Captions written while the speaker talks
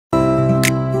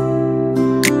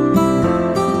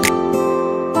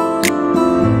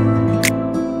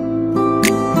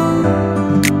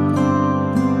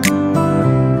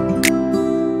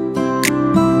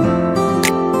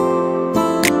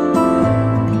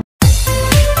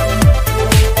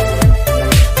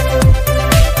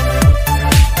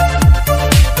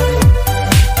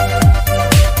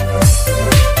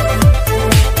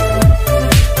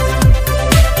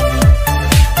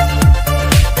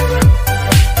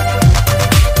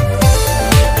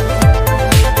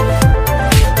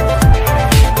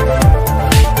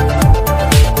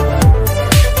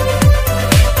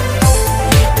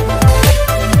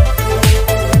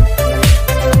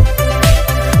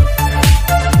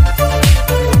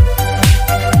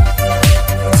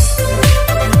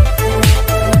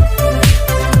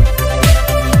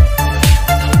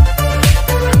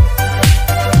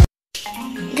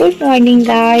Morning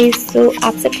guys. सो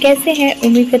आप सब कैसे हैं?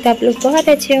 उम्मीद करते आप लोग बहुत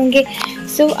अच्छे होंगे।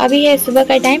 सो अभी है सुबह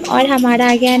का टाइम और हमारा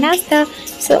आ गया है नाश्ता।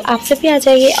 सो आप सब भी आ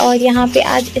जाइए। और यहाँ पे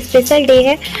आज स्पेशल डे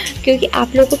है क्योंकि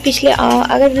आप लोगों को पिछले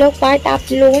अगर व्लॉग पार्ट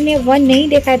आप लोगों ने 1 नहीं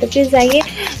देखा है तो प्लीज़ जाइए,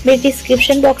 मेरे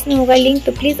डिस्क्रिप्शन बॉक्स में होगा लिंक,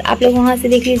 तो प्लीज़ आप लोग वहाँ से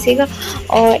देख लीजिएगा।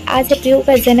 और आज है पीहू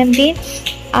का जन्मदिन,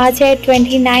 आज है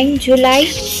 29 जुलाई।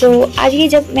 तो आज ये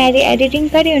जब मैं एडिटिंग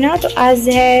कर रही हूँ ना, तो आज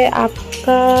है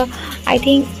आपका आई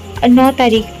थिंक 9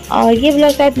 तारीख और ये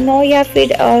ब्लॉग शायद 9 या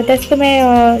फिर 10 को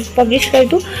मैं पब्लिश कर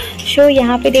दूँ। शो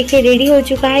यहाँ पे देखिए रेडी हो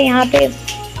चुका है। यहाँ पे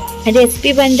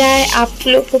रेसिपी बन रहा है। आप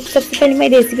लोग को सबसे पहले मैं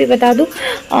रेसिपी बता दूँ,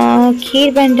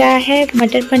 खीर बन रहा है,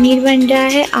 मटर पनीर बन रहा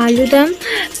है, आलू दम,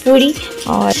 पूरी।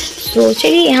 और तो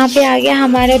चलिए यहाँ पे आ गया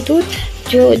हमारा दूध,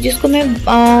 जिसको मैं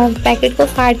पैकेट को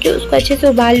फाड़ के उसको अच्छे से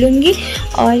उबाल लूँगी।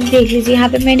 और देख लीजिए यहाँ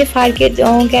पे मैंने फाड़ के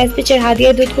गैस पे चढ़ा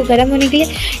दिया दूध को गर्म होने के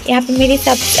लिए। यहाँ पे मेरी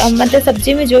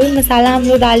सब्जी में जो भी मसाला हम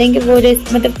लोग डालेंगे वो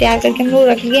तैयार करके हम लोग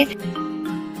रख लिए।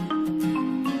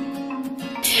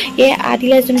 ये है आधी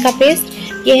लहसुन का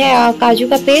पेस्ट, ये है काजू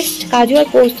का पेस्ट, काजू और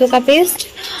पोस्तों का पेस्ट,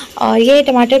 और ये है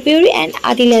टमाटर प्यूरी एंड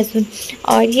आधी लहसुन।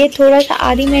 और ये थोड़ा सा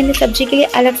आधी मैंने सब्जी के लिए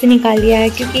अलग से निकाल लिया है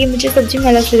क्योंकि ये मुझे सब्जी में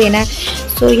अलग से देना है।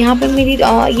 सो यहाँ पर मेरी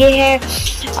ये है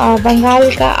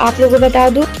बंगाल का, आप लोगों को बता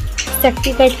दूँ,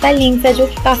 शक्तिगढ़ का लिंक है जो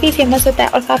कि काफ़ी फेमस होता है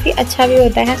और काफ़ी अच्छा भी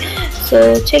होता है। सो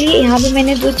चलिए यहाँ पे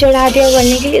मैंने दूध चढ़ा दिया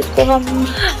उबालने के लिए, इसको हम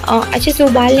अच्छे से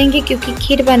उबाल लेंगे क्योंकि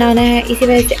खीर बनाना है इसी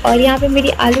वजह से। और यहाँ पे मेरी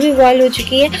आलू भी बॉयल हो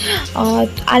चुकी है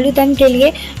आलू दम के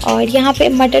लिए। और यहाँ पे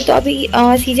मटर तो अभी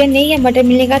सीज़न नहीं है मटर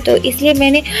मिलने का, तो इसलिए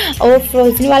मैंने वो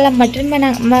फ्रोज़न वाला मटर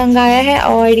मंगाया है।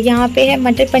 और यहाँ पे है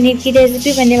मटर पनीर की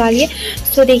रेसिपी बनने वाली है।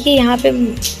 सो देखिए यहाँ पे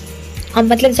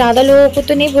मतलब ज़्यादा लोगों को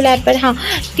तो नहीं बुलाया, पर हाँ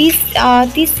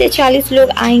 30 से 40 लोग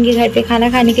आएंगे घर पे खाना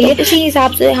खाने के लिए। इसी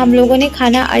हिसाब से हम लोगों ने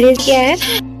खाना अरेंज किया है।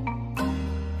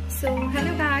 So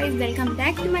hello guys, welcome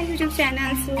back to my YouTube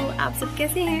channel. सो आप सब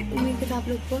कैसे हैं? उम्मीद करते आप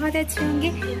लोग बहुत अच्छे होंगे।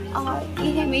 और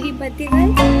ये है मेरी बर्थडे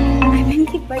गर्ल, आई मीन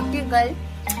की बर्थडे गर्ल।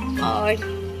 और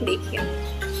देखिए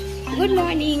गुड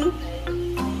मॉर्निंग,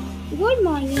 गुड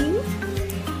मॉर्निंग।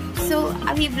 सो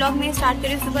अभी ब्लॉग में स्टार्ट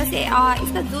करें सुबह से।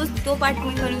 इसका दो पार्ट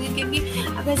में करूँगी क्योंकि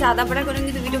अगर ज़्यादा बड़ा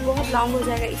करूँगी तो वीडियो बहुत लॉन्ग हो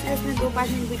जाएगा, इसलिए इसमें 2 पार्ट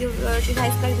में वीडियो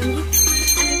डिवाइड कर दूँगी।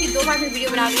 क्योंकि 2 पार्ट में वीडियो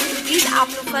बना दूँगी तो प्लीज़ आप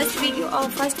लोग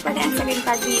first part and second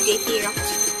part भी देखिएगा।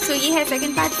 सो ये है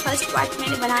सेकंड पार्ट, फर्स्ट पार्ट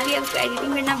मैंने बना लिया, उसको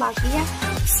एडिटिंग करना बाकी है।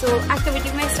 सो आज का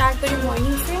वीडियो मैं स्टार्ट करूँ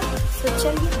मॉर्निंग से। सो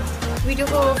चलिए वीडियो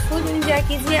को फुल एंजॉय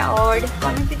कीजिए और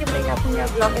कॉमेंट करके बताइए आपको मेरा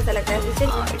ब्लॉग कैसा लगता है।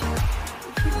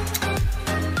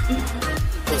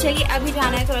 तो चलिए अभी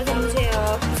जाना है, थोड़ा सा मुझे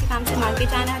किसी काम से मार्केट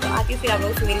जाना है, तो आती हूँ फिर आप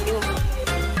लोगों से मिलती हूँ।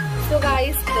 तो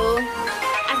गाइस, तो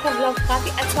आज का ब्लॉग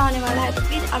काफ़ी अच्छा होने वाला है, तो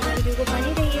प्लीज़ आप वीडियो को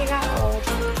बने रहिएगा।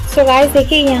 और सो गाइस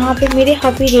देखिए यहाँ पे मेरे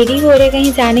हॉबी रेडी हो रहे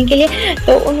कहीं जाने के लिए,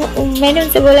 तो मैंने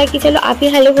उनसे बोला कि चलो आप ही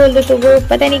हेलो बोल दो, तो वो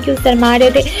पता नहीं क्यों शर्मा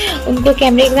रहे थे। उनको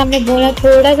कैमरे के सामने बोलना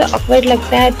थोड़ा सा ऑकवर्ड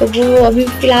लगता है, तो वो अभी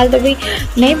फ़िलहाल तो अभी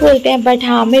नहीं बोलते हैं। बट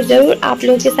हाँ, मैं ज़रूर आप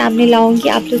लोगों के सामने लाऊंगी,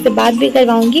 आप लोग से बात भी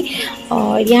करवाऊंगी।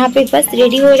 और यहाँ पे बस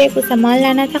रेडी हो रहे, कुछ सामान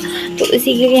लाना था तो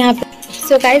इसी के लिए यहाँ पे।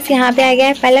 सो गाइस यहाँ पे आ गया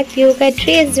है पलक पीहू का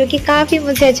ड्रेस, जो कि काफ़ी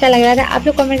मुझे अच्छा लग रहा था। आप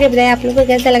लोग कमेंट करके बताएं आप लोगों को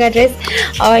कैसा लगा ड्रेस।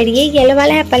 और ये येलो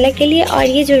वाला है पलक के लिए, और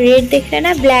ये जो रेड दिख रहा है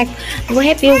ना ब्लैक, वो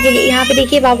है पीहू के लिए। यहाँ पे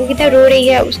देखिए बाबू कितना रो रही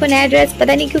है, उसको नया ड्रेस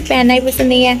पता नहीं क्यों पहनना ही पसंद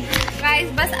नहीं है। गाइस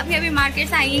बस अभी मार्केट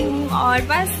से आई हूँ और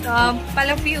बस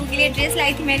पलक पीहू के लिए ड्रेस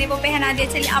लाई थी मैंने, वो पहना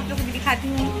दिया। चलिए आप लोग को भी दिखाती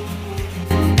हूँ।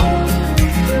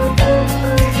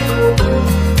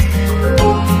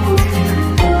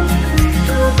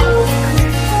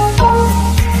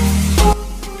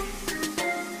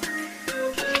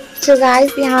 तो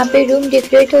गाइस यहाँ पे रूम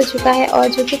डेकोरेट हो चुका है और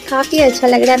जो कि काफ़ी अच्छा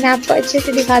लग रहा है, मैं आपको अच्छे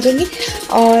से दिखा दूँगी।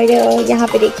 और यहाँ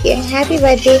पे देखिए हैप्पी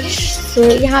बर्थडे। सो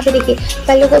यहाँ पे देखिए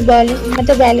पल्लू को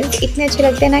बैलेंस इतने अच्छे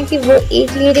लगते हैं ना कि वो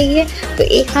एक ले रही है तो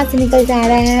एक हाथ से निकल जा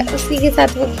रहा है, उसी के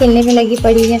साथ वो खेलने में लगी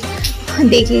पड़ी है।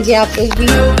 देख लीजिए आप लोग भी।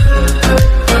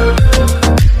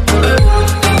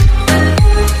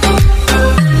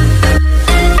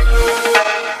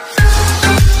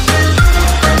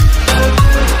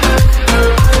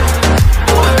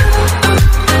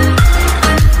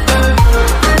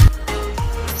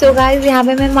 तो गाइस यहाँ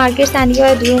पे मैं मार्केट से आने के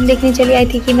बाद रूम देखने चली आई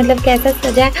थी कि मतलब कैसा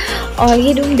सजा है। और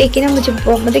ये रूम देख के ना मुझे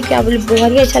क्या बोले,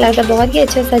 बहुत ही अच्छा लगता, बहुत ही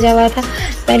अच्छा सजा हुआ था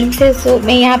पहले से। सो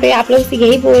मैं यहाँ पे आप लोग से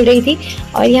यही बोल रही थी।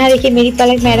 और यहाँ देखिए मेरी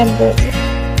पलक मैडम को,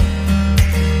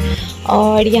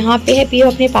 और यहाँ पे है पीहू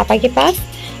अपने पापा के पास।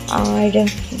 और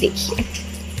देखिए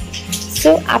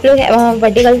सो आप लोग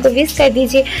बर्थडे गर्ल को विश कर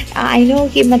दीजिए। आई नो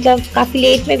कि मतलब काफ़ी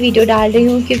लेट में वीडियो डाल रही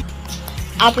हूँ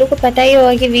आप लोग को पता ही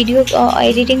होगा कि वीडियो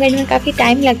एडिटिंग करने में काफ़ी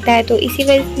टाइम लगता है, तो इसी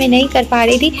वजह से मैं नहीं कर पा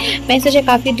रही थी। मैं सोचा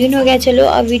काफ़ी दिन हो गया, चलो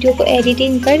अब वीडियो को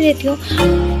एडिटिंग कर देती हूँ।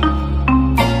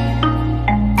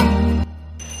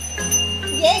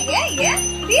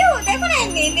 ये देखो ना,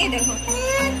 ये देखो।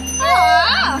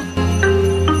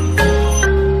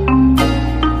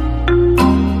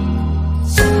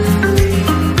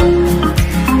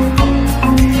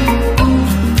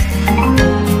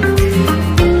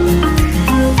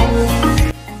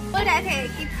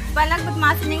 पलक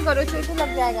बदमाशी नहीं करो, चोट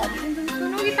लग जाएगा। तुम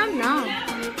सुनोगी तब ना।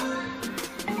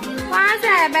 कहाँ से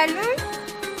आया बैलून?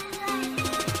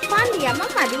 कौन दिया?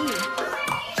 मम्मा दी।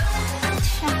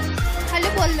 अच्छा, हेलो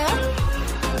बोल दो,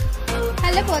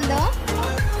 हेलो बोल दो,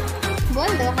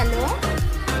 बोल दो हेलो,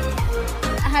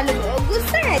 हेलो।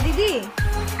 गुस्सा है दीदी?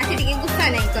 अच्छा ठीक है, गुस्सा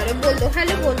नहीं करो, बोल दो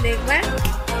हेलो, बोल दो एक बार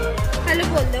हेलो,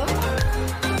 बोल दो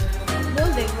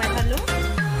एक बार हेलो।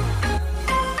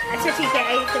 अच्छा ठीक है,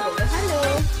 ऐसे बोलो हेलो।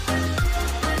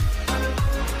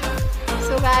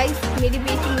 सो गाइस, मेरी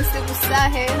बेटी मुझसे गुस्सा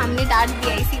है, हमने डांट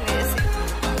दिया इसी वजह से।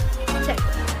 चल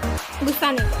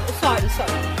गुस्सा नहीं करो, sorry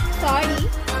sorry sorry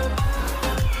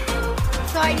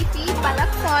sorry please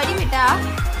Palak, sorry बेटा,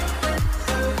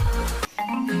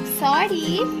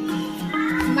 सॉरी,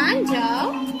 मान जाओ।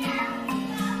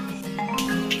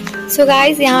 सो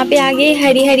गाइस, यहाँ पे आ गई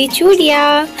हरी हरी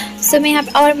चूड़ियाँ। सो मैं यहाँ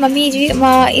पे, और मम्मी जी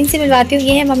इनसे मिलवाती हूँ।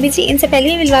 ये है मम्मी जी, इनसे पहले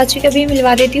ही मिलवा चुकी, अभी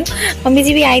मिलवा देती हूँ। मम्मी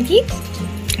जी भी आई थी,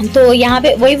 तो यहाँ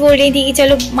पे वही बोल रही थी कि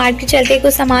चलो मार्केट चलते,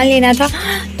 कुछ सामान लेना था।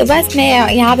 तो बस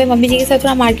मैं यहाँ पे मम्मी जी के साथ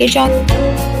थोड़ा मार्केट जाऊँ।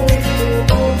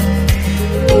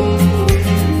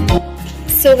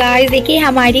 सो गाइस देखिए,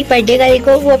 हमारी बर्थडे गर्ल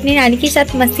को वो अपनी नानी के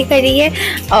साथ मस्ती कर रही है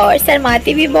और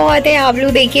शर्माती भी बहुत है। आप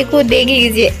लोग देखिए, खुद देख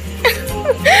लीजिए।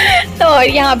 तो और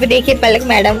यहाँ पे देखिए पलक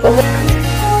मैडम को।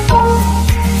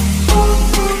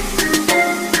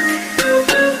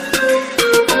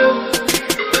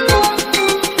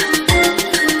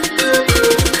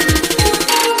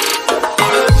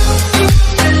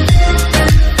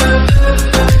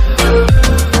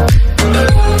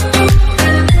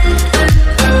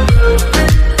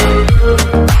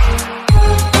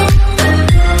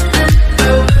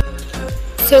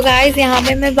 सो गाइस, यहाँ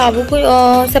पे मैं बाबू को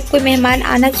सबको मेहमान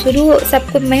आना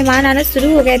शुरू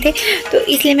हो गए थे, तो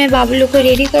इसलिए मैं बाबू लोग को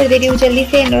रेडी कर दे रही हूँ जल्दी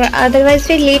से, अदरवाइज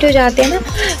फिर लेट हो जाते हैं ना,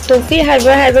 तो फिर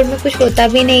हड़बड़ में कुछ होता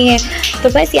भी नहीं है। तो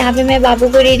बस यहाँ पे मैं बाबू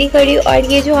को रेडी कर रही हूँ।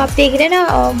 और ये जो आप देख रहे हैं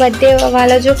ना बर्थडे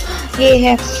वाला जो ये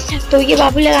है, तो ये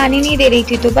बाबू लगाने नहीं दे रही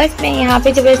थी, तो बस मैं यहाँ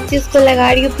पे ज़बरदस्ती उसको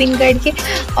लगा रही हूँ पिन करके,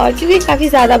 और क्योंकि काफ़ी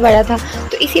ज़्यादा बड़ा था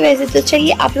तो इसी वजह से। तो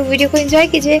चलिए आप लोग वीडियो को एंजॉय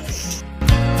कीजिए।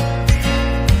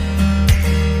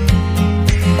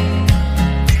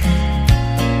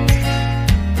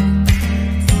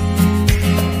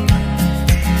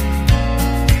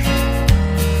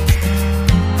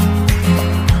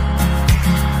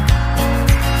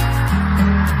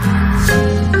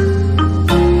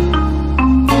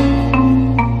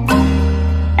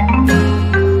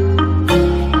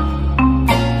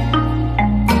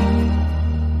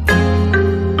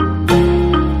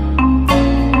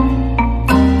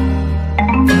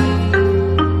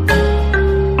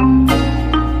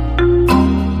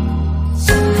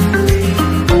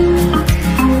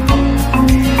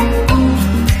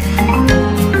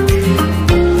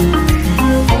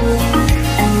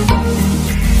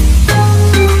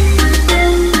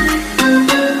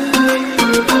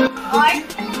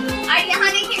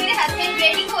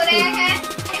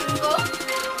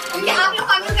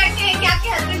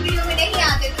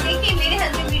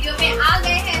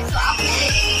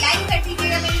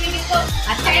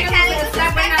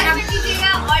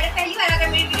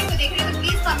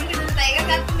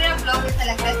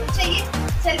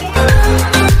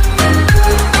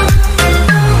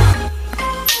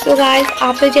 तो गाइस,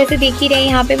 आप लोग जैसे देख ही रहे हैं,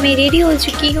 यहाँ पे मैं रेडी हो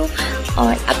चुकी हूँ,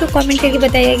 और आप लोग कमेंट करके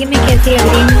बताइएगा कि मैं कैसी लग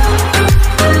रही हूँ।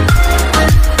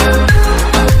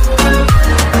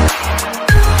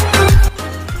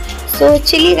 तो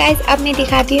चलिए गाइस, अब मैं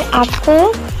दिखाती हूँ आपको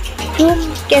रूम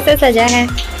कैसा सजा है।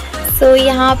 तो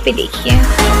यहाँ पे देखिए,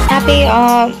 यहाँ पे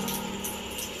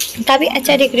काफ़ी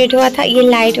अच्छा डेकोरेट हुआ था। ये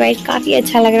लाइट वाइट काफ़ी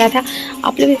अच्छा लग रहा था।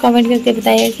 आप लोग भी कमेंट करके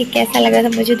बताइएगा कि कैसा लग रहा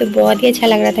था। मुझे तो बहुत ही अच्छा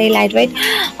लग रहा था ये लाइट वाइट।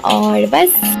 और बस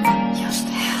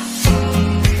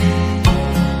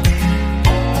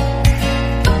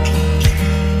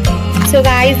सो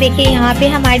गाइस देखिए, यहाँ पे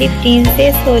हमारी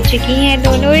प्रिंसेस हो चुकी हैं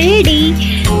दोनों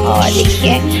रेडी। और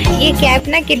देखिए ये कैप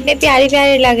ना कितने प्यारे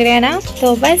प्यारे लग रहे हैं ना।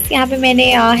 तो बस यहाँ पे मैंने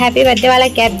हैप्पी बर्थडे वाला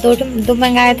कैप दो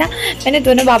मंगाया था, मैंने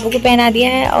दोनों बाबू को पहना दिया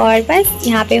है। और बस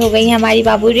यहाँ पे हो गई हमारी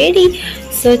बाबू रेडी।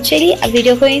 सो चलिए अब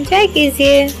वीडियो को एंजॉय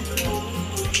कीजिए।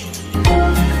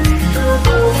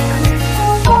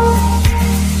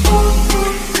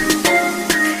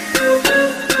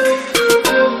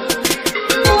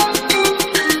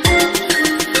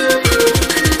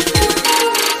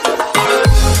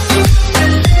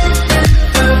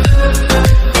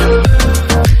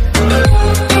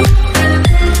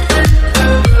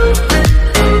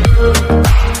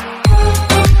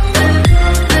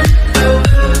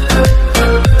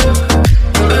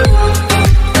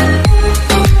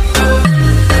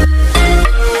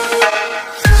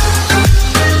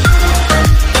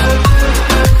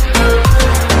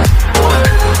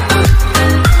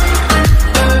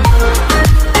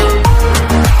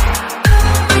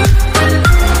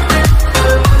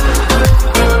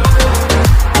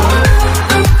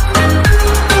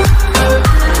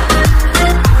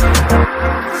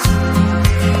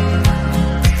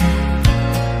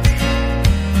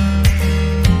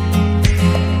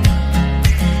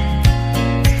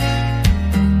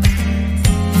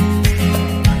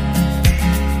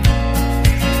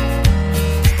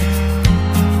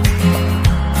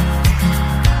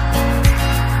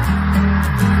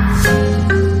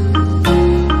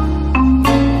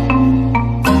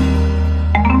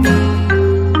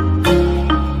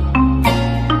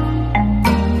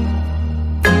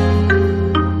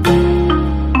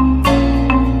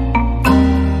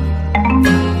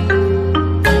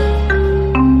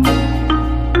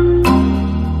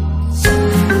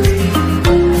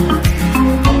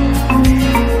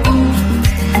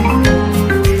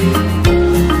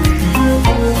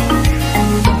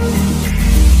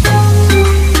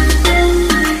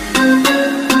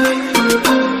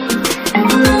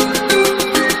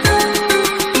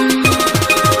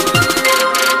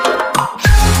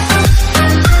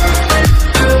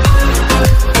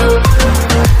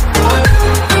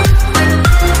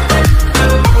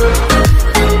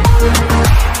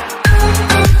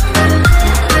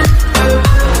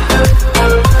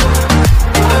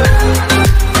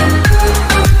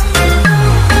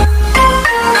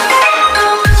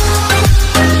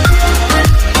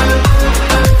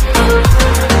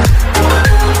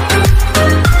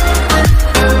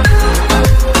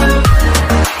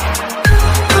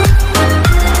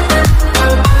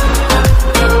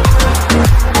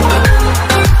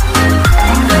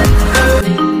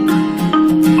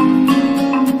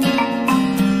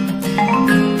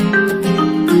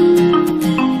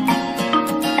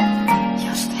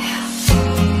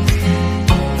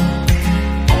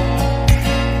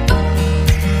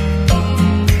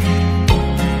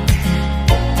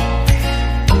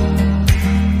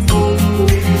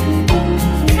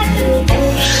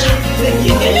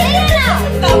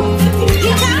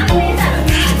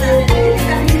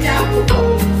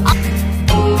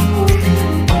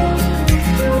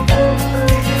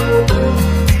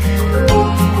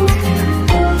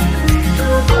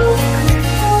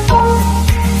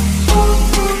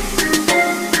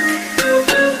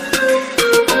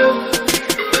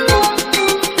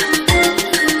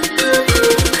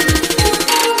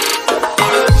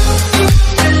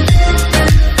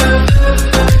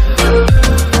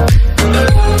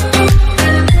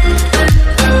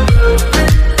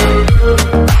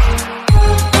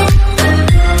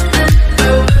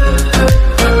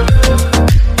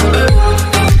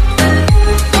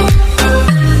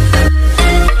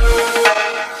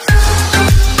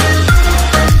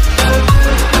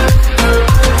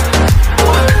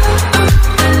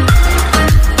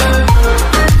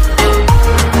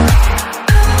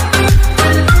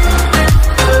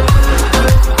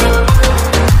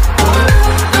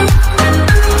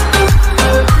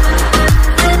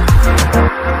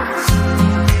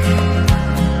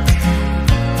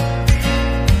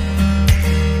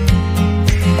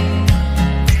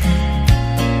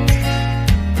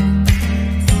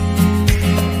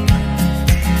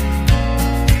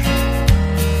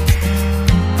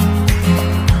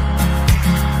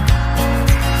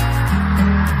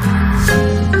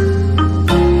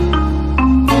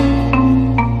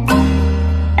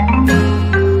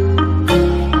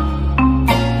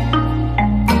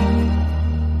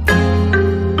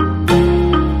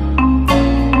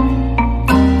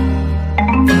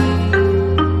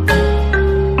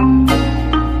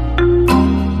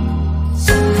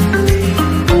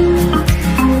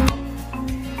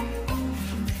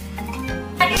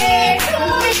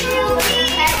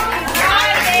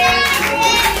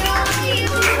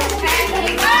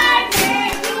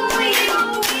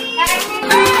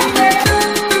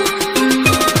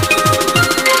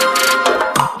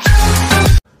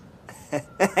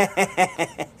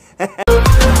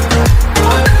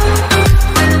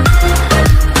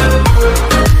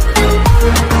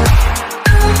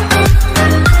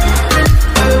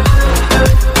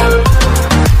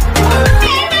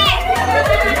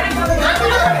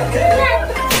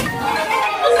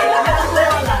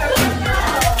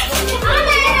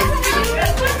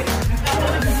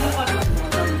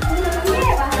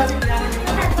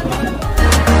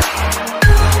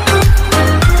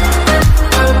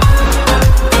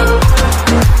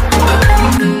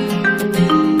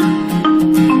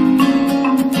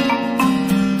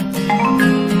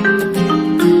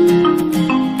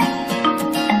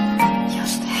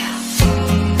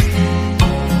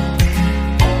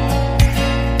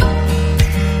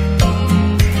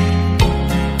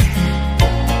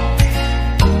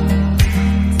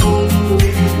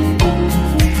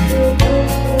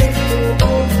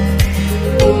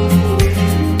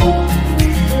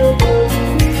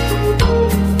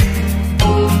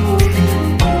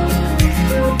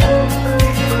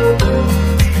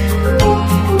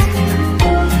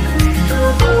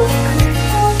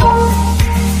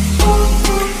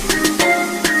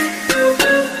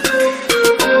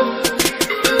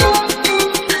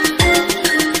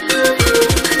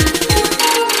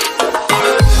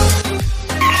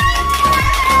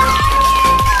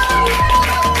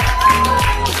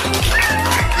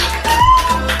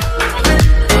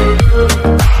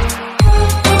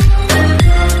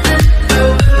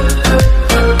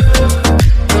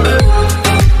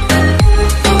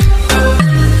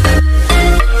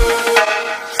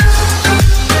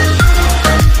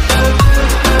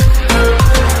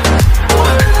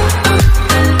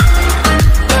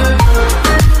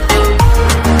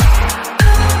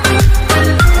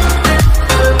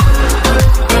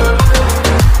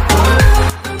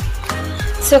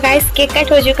 सो गाइस केक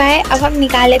कट हो चुका है। अब हम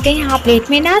निकाल लेते हैं यहाँ प्लेट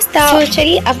में नाश्ता। तो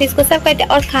चलिए अब इसको सर्व करते हैं।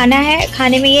 और खाना है,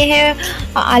 खाने में ये है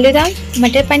आलू दम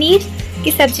मटर पनीर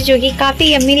की सब्ज़ी जो कि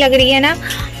काफ़ी यम्मी लग रही है ना।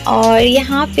 और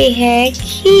यहाँ पे है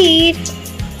खीर।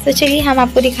 तो चलिए हम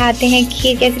आपको दिखाते हैं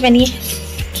खीर कैसे बनी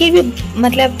है। खीर भी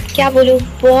मतलब क्या बोलूँ,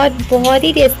 बहुत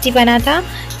ही टेस्टी बना था।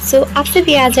 सो आपसे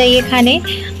भी आ जाइए खाने।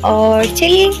 और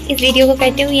चलिए इस वीडियो को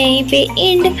करते हूँ यहीं पे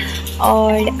एंड।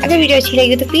 और अगर वीडियो अच्छी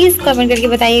लगी तो प्लीज़ कमेंट करके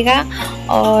बताइएगा।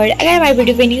 और अगर हमारी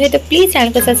वीडियो पे न्यू है तो प्लीज़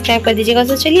चैनल को सब्सक्राइब कर दीजिएगा।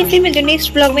 सो चलिए फिर मिलते हैं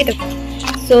नेक्स्ट ब्लॉग में। तो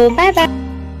सो बाय बाय।